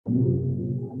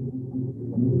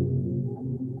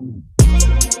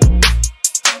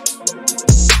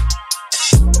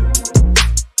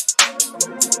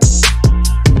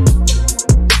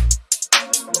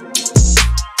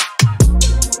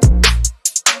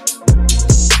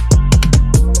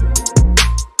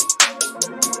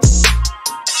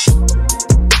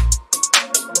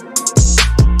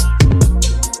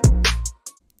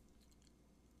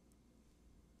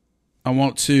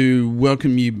want to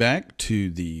welcome you back to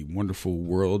the wonderful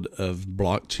world of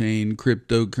blockchain,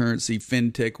 cryptocurrency,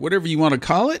 fintech, whatever you want to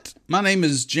call it. My name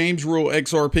is James Rule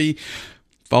XRP.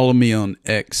 Follow me on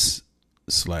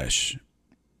X/Twitter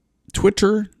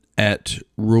at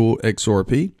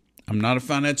RuleXRP. I'm not a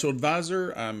financial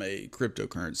advisor. I'm a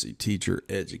cryptocurrency teacher,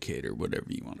 educator, whatever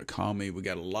you want to call me. We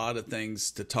got a lot of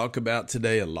things to talk about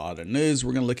today, a lot of news.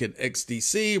 We're going to look at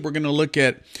XDC. We're going to look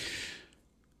at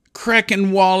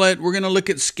Kraken wallet. We're going to look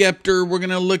at Scepter. We're going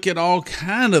to look at all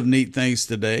kind of neat things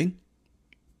today.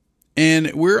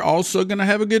 And we're also going to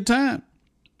have a good time.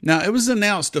 Now, it was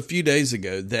announced a few days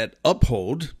ago that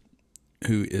Uphold,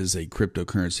 who is a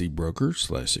cryptocurrency broker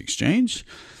 / exchange,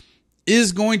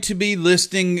 is going to be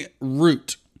listing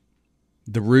Root.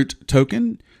 The Root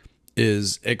token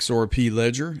is XRP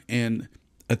Ledger and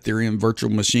Ethereum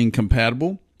virtual machine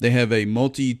compatible. They have a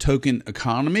multi-token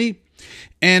economy.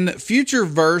 And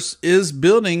Futureverse is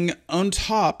building on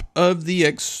top of the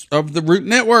Root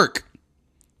network.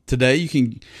 Today, you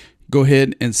can go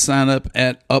ahead and sign up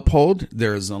at Uphold.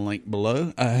 There is a link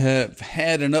below. I have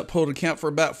had an Uphold account for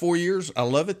about 4 years. I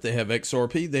love it. They have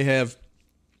XRP. They have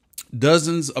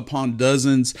dozens upon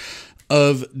dozens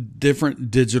of different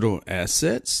digital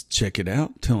assets. Check it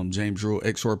out. Tell them James Rule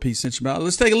XRP sent you about it.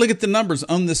 Let's take a look at the numbers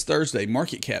on this Thursday.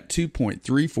 Market cap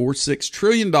 $2.346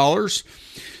 trillion.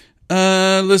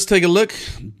 Let's take a look.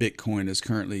 Bitcoin is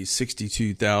currently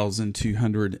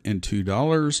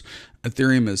 $62,202.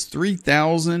 Ethereum is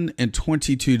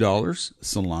 $3,022.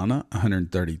 Solana,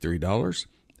 $133.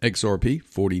 XRP,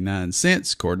 49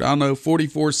 cents. Cardano,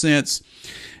 44 cents.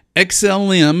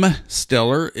 XLM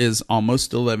Stellar is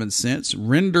almost 11 cents.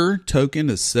 Render token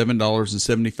is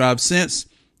 $7.75.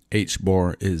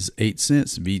 HBAR is 8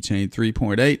 cents. VChain,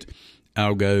 3.8.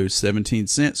 Algo, 17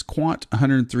 cents. Quant,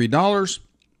 $103.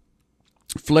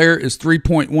 Flare is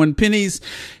 3.1 pennies.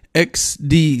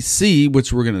 XDC,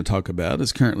 which we're going to talk about,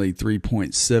 is currently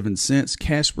 3.7 cents.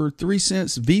 Casper, 3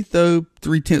 cents. Vitho,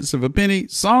 0.3 of a penny.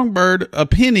 Songbird, a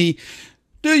penny.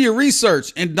 Do your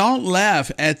research and don't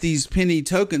laugh at these penny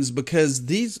tokens, because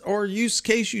these are use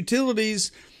case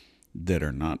utilities that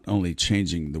are not only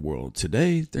changing the world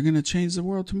today, they're going to change the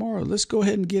world tomorrow. Let's go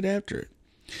ahead and get after it.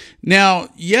 Now,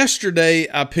 yesterday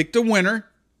I picked a winner.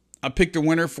 I picked a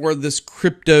winner for this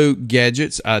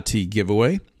CryptoGadgets IT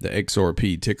giveaway, the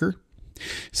XRP ticker,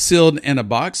 sealed in a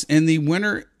box, and the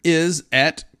winner is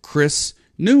at Chris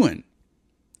Nguyen.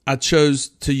 I chose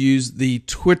to use the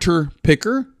Twitter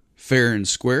picker, fair and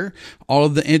square. All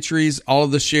of the entries, all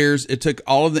of the shares, it took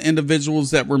all of the individuals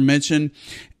that were mentioned,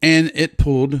 and it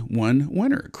pulled one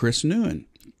winner, Chris Nguyen.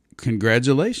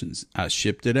 Congratulations. I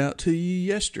shipped it out to you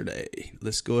yesterday.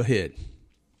 Let's go ahead.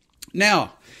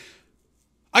 Now,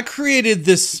 I created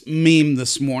this meme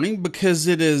this morning because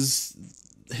it is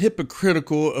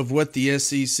hypocritical of what the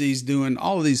SEC is doing.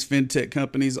 All of these fintech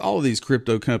companies, all of these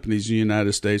crypto companies in the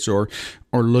United States are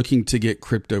looking to get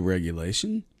crypto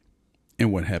regulation.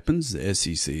 And what happens? The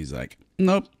SEC is like,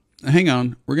 nope, hang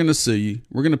on. We're going to sue you.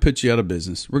 We're going to put you out of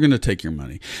business. We're going to take your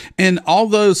money. And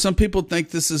although some people think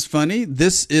this is funny,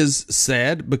 this is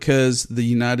sad because the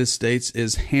United States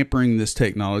is hampering this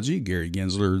technology. Gary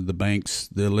Gensler, the banks,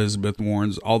 the Elizabeth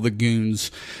Warrens, all the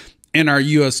goons, and our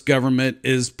U.S. government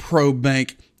is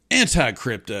pro-bank,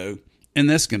 anti-crypto. And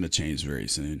that's going to change very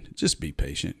soon. Just be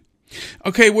patient.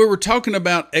 Okay, we were talking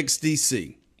about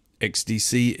XDC.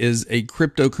 XDC is a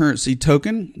cryptocurrency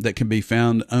token that can be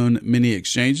found on many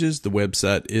exchanges. The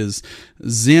website is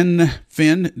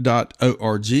zenfin.org.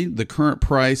 The current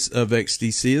price of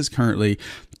XDC is currently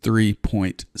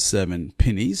 3.7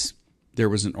 pennies. There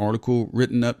was an article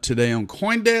written up today on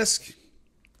CoinDesk,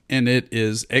 and it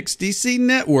is XDC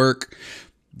Network,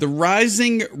 the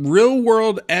rising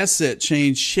real-world asset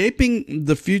chain shaping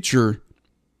the future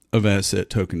of asset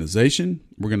tokenization.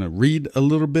 We're going to read a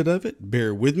little bit of it.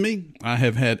 Bear with me. I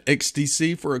have had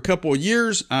XDC for a couple of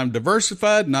years. I'm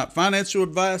diversified, not financial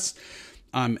advice.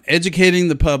 I'm educating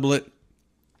the public.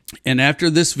 And after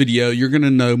this video, you're going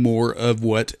to know more of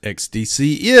what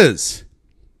XDC is.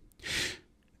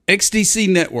 XDC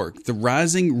Network, the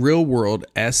rising real-world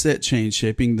asset chain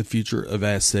shaping the future of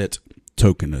asset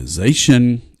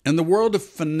tokenization. In the world of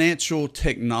financial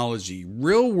technology,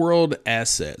 real-world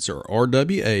assets, or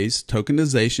RWAs,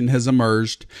 tokenization has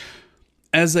emerged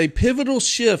as a pivotal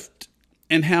shift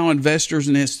in how investors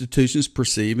and institutions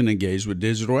perceive and engage with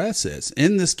digital assets.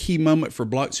 In this key moment for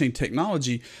blockchain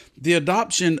technology, the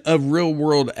adoption of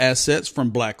real-world assets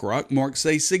from BlackRock marks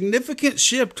a significant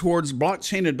shift towards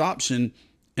blockchain adoption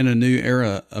in a new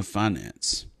era of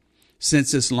finance.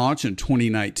 Since its launch in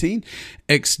 2019,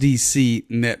 XDC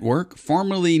Network,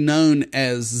 formerly known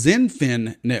as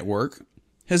Zenfin Network,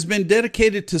 has been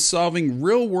dedicated to solving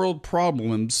real-world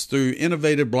problems through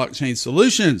innovative blockchain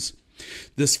solutions.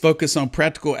 This focus on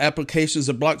practical applications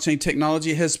of blockchain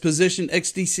technology has positioned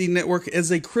XDC Network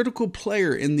as a critical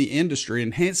player in the industry,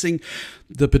 enhancing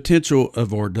the potential of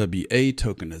RWA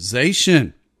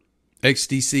tokenization.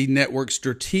 XDC Network's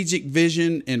strategic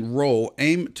vision and role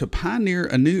aim to pioneer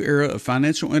a new era of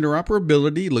financial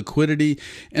interoperability, liquidity,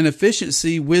 and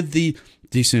efficiency with the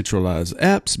decentralized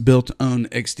apps built on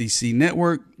XDC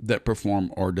Network that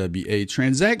perform RWA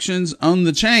transactions on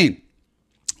the chain.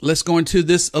 Let's go into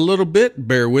this a little bit.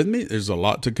 Bear with me. There's a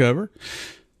lot to cover.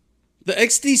 The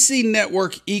XDC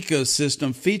Network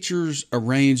ecosystem features a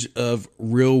range of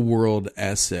real-world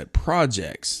asset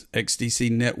projects. XDC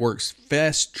Network's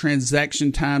fast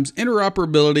transaction times,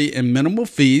 interoperability, and minimal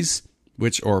fees,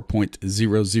 which are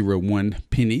 0.001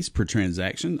 pennies per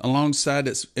transaction, alongside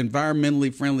its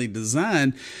environmentally friendly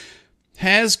design,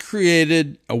 has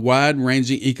created a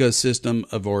wide-ranging ecosystem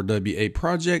of RWA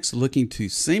projects looking to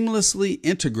seamlessly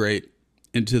integrate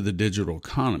into the digital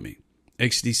economy.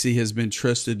 XDC has been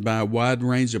trusted by a wide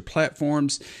range of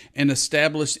platforms and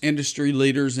established industry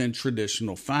leaders in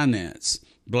traditional finance.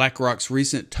 BlackRock's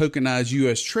recent tokenized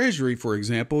U.S. Treasury, for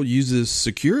example, uses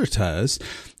Securitize,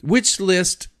 which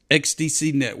lists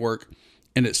XDC Network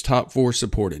and its top 4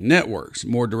 supported networks.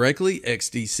 More directly,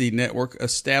 XDC Network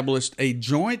established a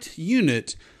joint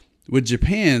unit with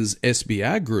Japan's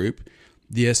SBI Group,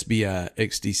 the SBI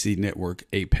XDC Network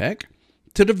APAC,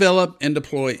 to develop and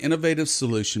deploy innovative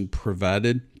solutions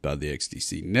provided by the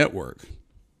XDC Network.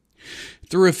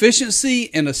 Through efficiency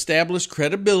and established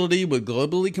credibility with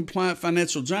globally compliant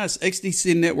financial giants,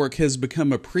 XDC Network has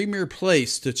become a premier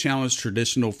place to challenge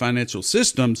traditional financial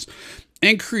systems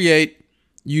and create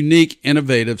unique,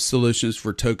 innovative solutions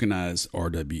for tokenized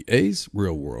RWAs,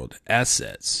 real-world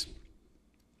assets.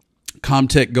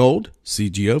 Comtech Gold,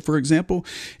 CGO, for example,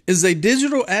 is a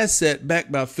digital asset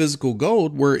backed by physical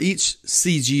gold where each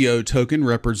CGO token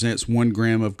represents 1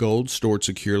 gram of gold stored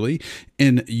securely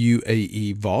in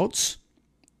UAE vaults.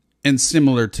 And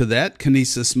similar to that,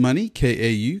 Kinesis Money,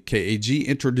 KAG,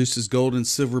 introduces gold and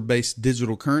silver-based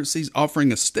digital currencies,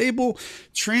 offering a stable,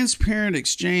 transparent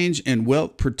exchange and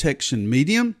wealth protection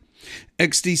medium.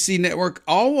 XDC Network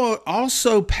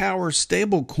also powers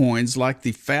stable coins like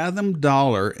the Fathom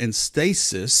Dollar and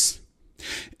Stasis.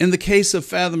 In the case of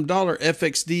Fathom Dollar,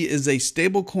 FXD is a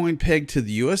stablecoin pegged to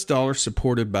the US dollar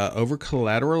supported by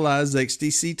over-collateralized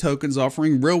XDC tokens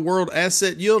offering real-world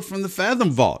asset yield from the Fathom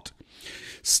Vault.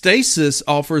 Stasis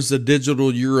offers a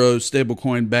digital euro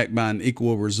stablecoin backed by an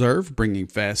equal reserve, bringing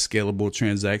fast, scalable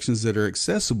transactions that are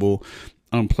accessible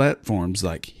on platforms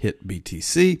like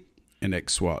HitBTC and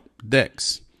XSwap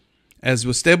DEX. As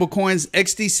with stablecoins,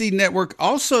 XDC Network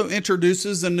also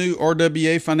introduces a new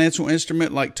RWA financial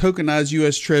instrument like tokenized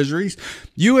U.S. Treasuries.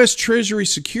 U.S. Treasury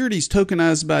securities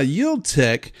tokenized by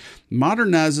YieldTech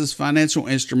modernizes financial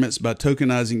instruments by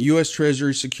tokenizing U.S.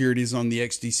 Treasury securities on the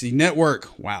XDC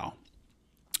Network. Wow.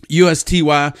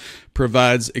 USTY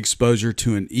provides exposure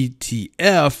to an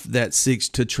ETF that seeks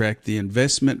to track the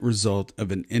investment result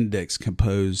of an index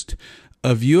composed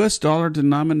of US dollar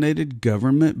denominated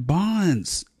government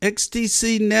bonds.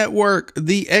 XDC Network,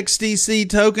 the XDC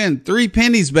token, 3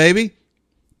 pennies, baby.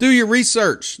 Do your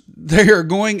research. They are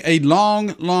going a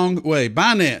long, long way.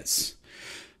 Binance.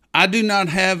 I do not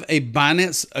have a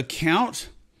Binance account,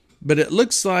 but it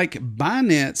looks like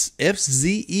Binance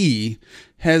FZE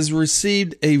has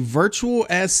received a virtual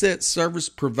asset service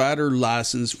provider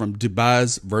license from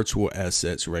Dubai's Virtual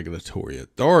Assets Regulatory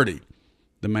Authority.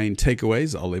 The main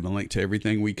takeaways, I'll leave a link to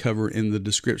everything we cover in the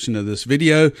description of this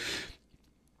video.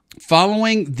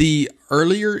 Following the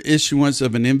earlier issuance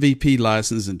of an MVP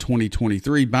license in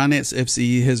 2023, Binance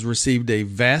FZE has received a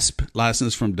VASP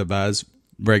license from Dubai's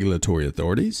regulatory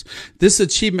authorities. This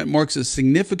achievement marks a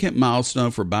significant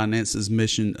milestone for Binance's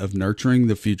mission of nurturing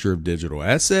the future of digital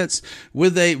assets.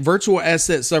 With a virtual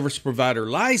asset service provider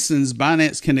license,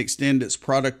 Binance can extend its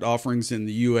product offerings in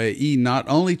the UAE not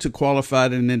only to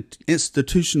qualified and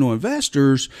institutional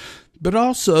investors, but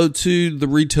also to the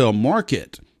retail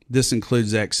market. This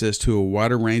includes access to a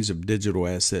wider range of digital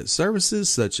asset services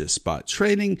such as spot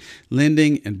trading,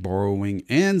 lending, and borrowing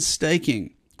and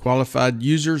staking. Qualified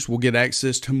users will get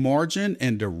access to margin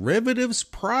and derivatives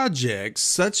projects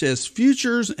such as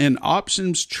futures and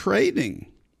options trading.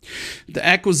 The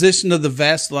acquisition of the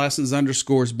VASP license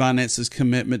underscores Binance's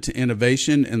commitment to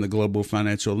innovation in the global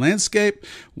financial landscape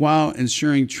while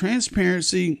ensuring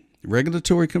transparency,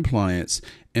 regulatory compliance,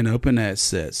 and open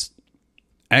access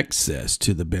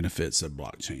to the benefits of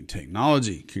blockchain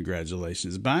technology.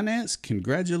 Congratulations, Binance.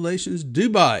 Congratulations,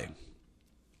 Dubai.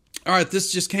 All right,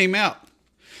 this just came out.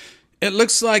 It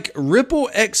looks like Ripple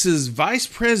X's vice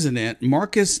president,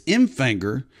 Marcus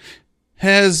Mfanger,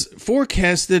 has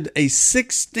forecasted a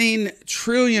 $16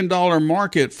 trillion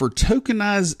market for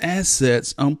tokenized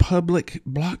assets on public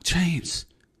blockchains.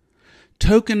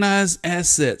 Tokenized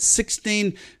assets,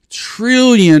 $16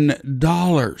 trillion.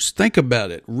 Think about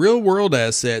it. Real world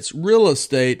assets, real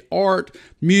estate, art,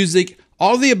 music,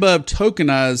 all the above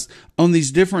tokenized on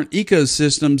these different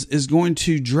ecosystems is going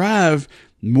to drive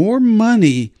more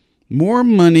money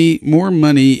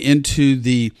into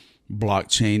the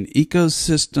blockchain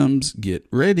ecosystems. Get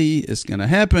ready. It's going to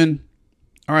happen.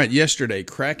 All right. Yesterday,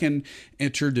 Kraken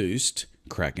introduced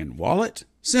Kraken Wallet.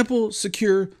 Simple,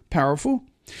 secure, powerful.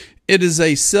 It is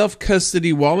a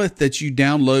self-custody wallet that you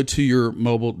download to your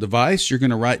mobile device. You're going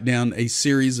to write down a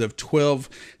series of 12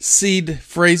 seed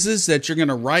phrases that you're going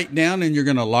to write down and you're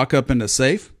going to lock up in a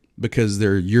safe because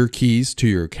they're your keys to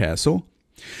your castle.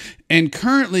 And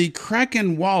currently,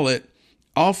 Kraken Wallet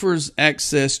offers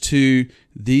access to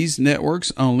these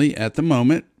networks only at the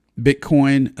moment: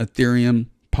 Bitcoin, Ethereum,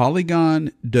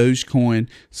 Polygon, Dogecoin,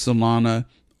 Solana,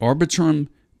 Arbitrum,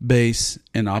 Base,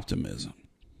 and Optimism.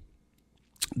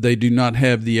 They do not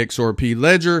have the XRP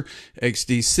Ledger,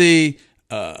 XDC,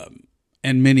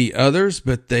 and many others,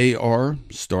 but they are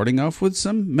starting off with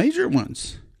some major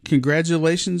ones.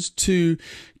 Congratulations to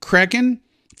Kraken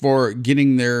for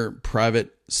getting their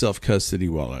private self-custody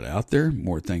wallet out there.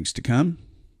 More things to come.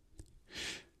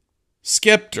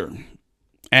 Skeptor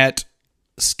at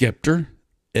Skeptor,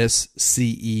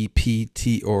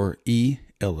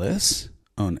 SCEPTRELS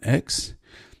on X,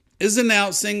 is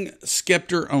announcing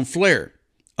Skeptor on Flare.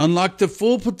 Unlock the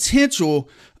full potential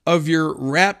of your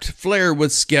wrapped Flare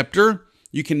with Skeptor.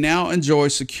 You can now enjoy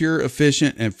secure,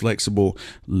 efficient, and flexible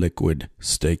liquid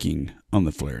staking on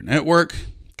the Flare network.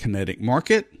 Kinetic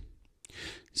Market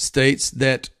states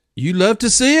that you love to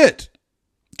see it.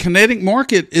 Kinetic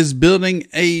Market is building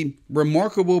a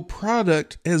remarkable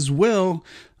product as well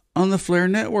on the Flare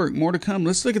network. More to come.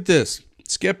 Let's look at this.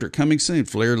 Skeptor coming soon.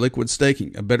 Flare liquid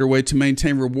staking, a better way to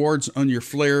maintain rewards on your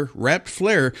Flare, wrapped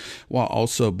Flare, while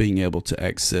also being able to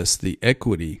access the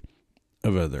equity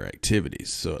of other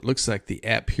activities. So it looks like the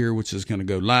app here, which is going to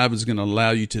go live, is going to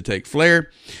allow you to take Flare,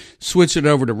 switch it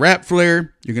over to wrapped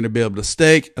Flare. You're going to be able to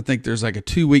stake. I think there's like a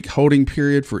 2-week holding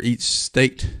period for each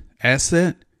staked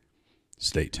asset.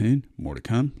 Stay tuned. More to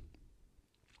come.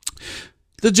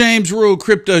 The James Rule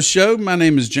Crypto Show. My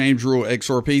name is James Rule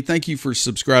XRP. Thank you for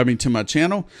subscribing to my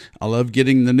channel. I love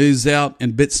getting the news out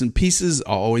in bits and pieces.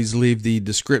 I'll always leave the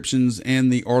descriptions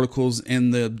and the articles in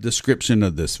the description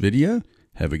of this video.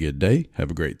 Have a good day.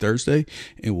 Have a great Thursday.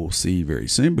 And we'll see you very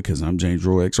soon because I'm James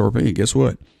Rule XRP. And guess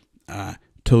what? I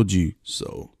told you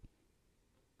so.